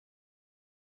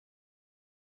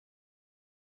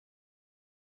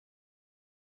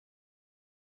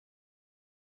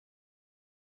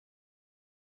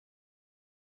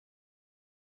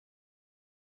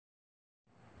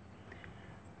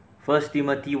1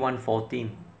 Timothy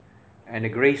 1:14, and the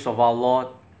grace of our Lord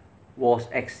was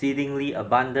exceedingly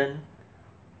abundant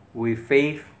with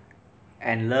faith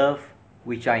and love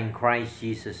which are in Christ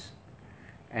Jesus.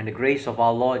 And the grace of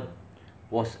our Lord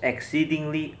was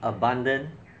exceedingly abundant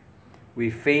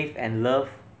with faith and love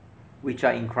which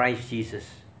are in Christ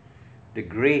Jesus. The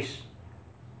grace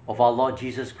of our Lord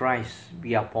Jesus Christ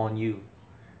be upon you.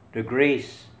 The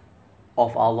grace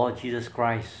of our Lord Jesus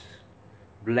Christ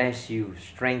bless you,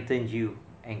 strengthen you,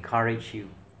 encourage you.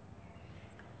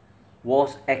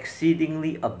 Was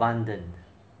exceedingly abundant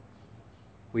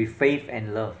with faith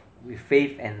and love, with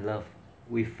faith and love,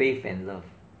 with faith and love.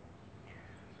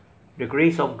 The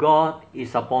grace of God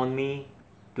is upon me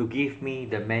to give me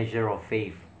the measure of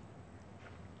faith.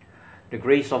 The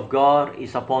grace of God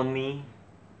is upon me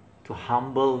to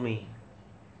humble me.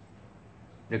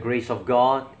 The grace of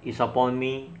God is upon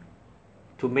me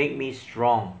to make me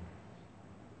strong.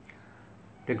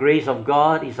 The grace of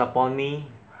God is upon me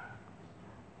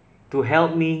to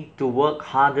help me to work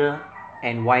harder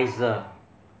and wiser.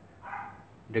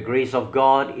 The grace of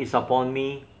God is upon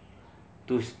me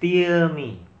to steer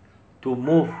me to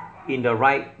move in the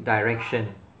right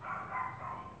direction.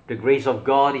 The grace of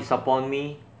God is upon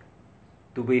me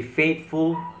to be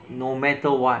faithful no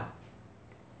matter what.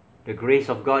 The grace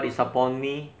of God is upon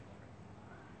me,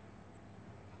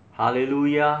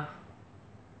 hallelujah,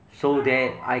 so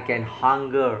that I can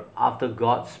hunger after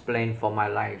God's plan for my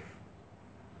life.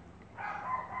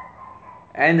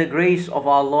 And the grace of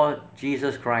our Lord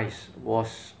Jesus Christ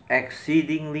was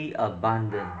exceedingly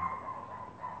abundant.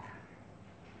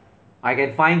 I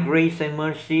can find grace and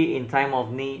mercy in time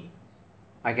of need.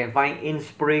 I can find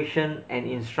inspiration and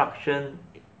instruction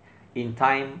in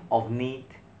time of need.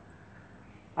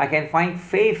 I can find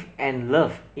faith and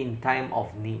love in time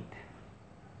of need.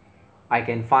 I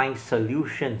can find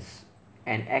solutions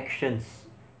and actions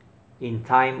in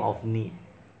time of need.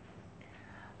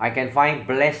 I can find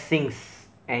blessings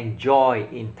and joy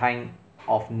in time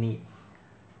of need.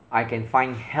 I can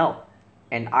find help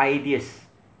and ideas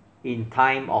in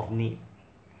time of need.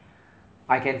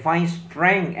 I can find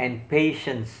strength and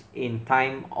patience in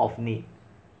time of need.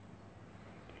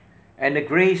 And the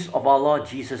grace of our Lord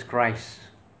Jesus Christ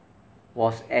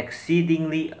was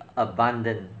exceedingly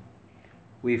abundant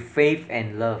with faith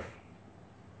and love,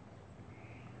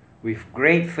 with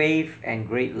great faith and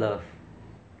great love,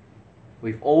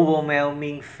 with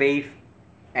overwhelming faith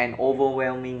and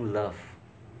overwhelming love,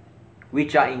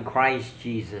 which are in Christ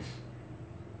Jesus.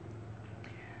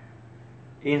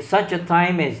 In such a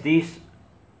time as this,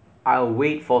 I'll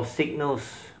wait for signals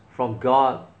from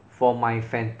God for my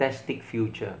fantastic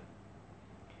future.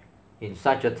 In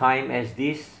such a time as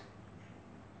this,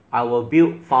 I will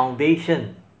build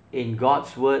foundation in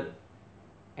God's Word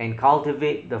and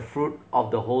cultivate the fruit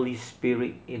of the Holy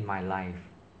Spirit in my life.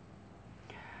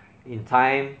 In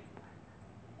time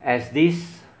as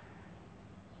this,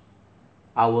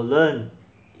 I will learn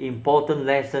important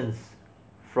lessons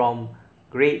from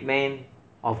great men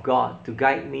of God to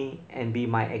guide me and be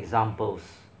my examples.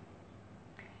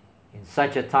 In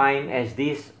such a time as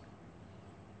this,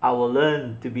 I will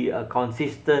learn to be a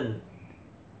consistent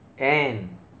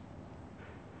and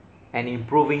an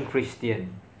improving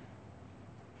Christian.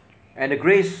 And the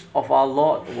grace of our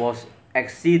Lord was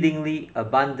exceedingly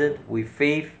abundant with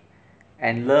faith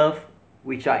and love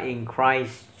which are in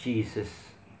Christ Jesus.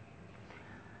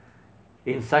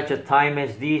 In such a time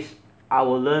as this, I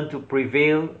will learn to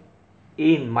prevail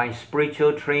in my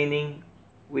spiritual training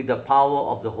with the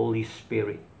power of the Holy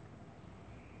Spirit.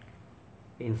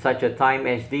 In such a time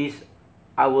as this,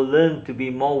 I will learn to be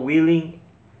more willing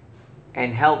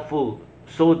and helpful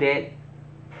so that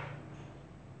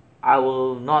I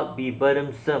will not be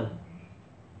burdensome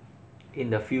in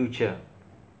the future.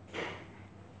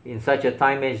 In such a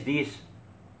time as this,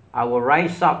 I will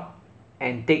rise up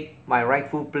and take my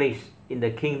rightful place in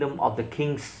the kingdom of the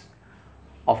kings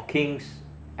of kings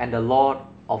and the Lord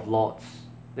of lords,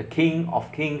 the King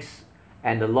of kings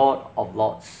and the Lord of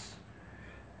lords.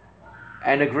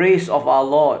 And the grace of our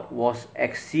Lord was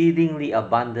exceedingly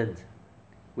abundant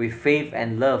with faith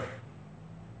and love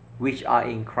which are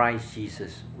in Christ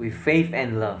Jesus. With faith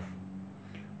and love,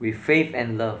 with faith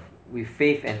and love, with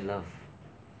faith and love.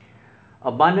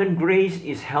 Abundant grace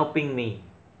is helping me.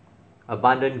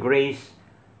 Abundant grace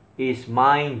is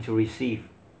mine to receive.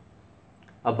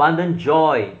 Abundant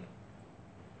joy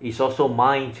is also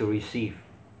mine to receive.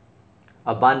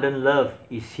 Abundant love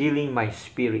is healing my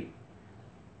spirit.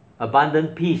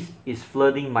 Abundant peace is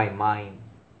flooding my mind.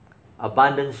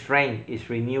 Abundant strength is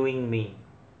renewing me.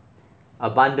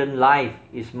 Abundant life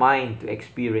is mine to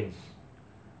experience.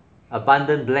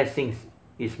 Abundant blessings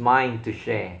is mine to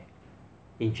share.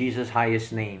 in Jesus'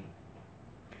 highest name.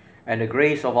 And the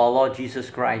grace of our Lord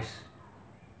Jesus Christ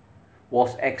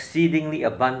was exceedingly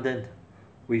abundant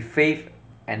with faith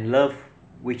and love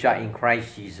which are in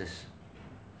Christ Jesus.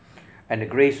 And the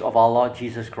grace of our Lord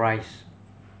Jesus Christ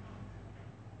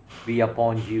be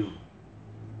upon you.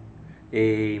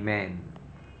 Amen.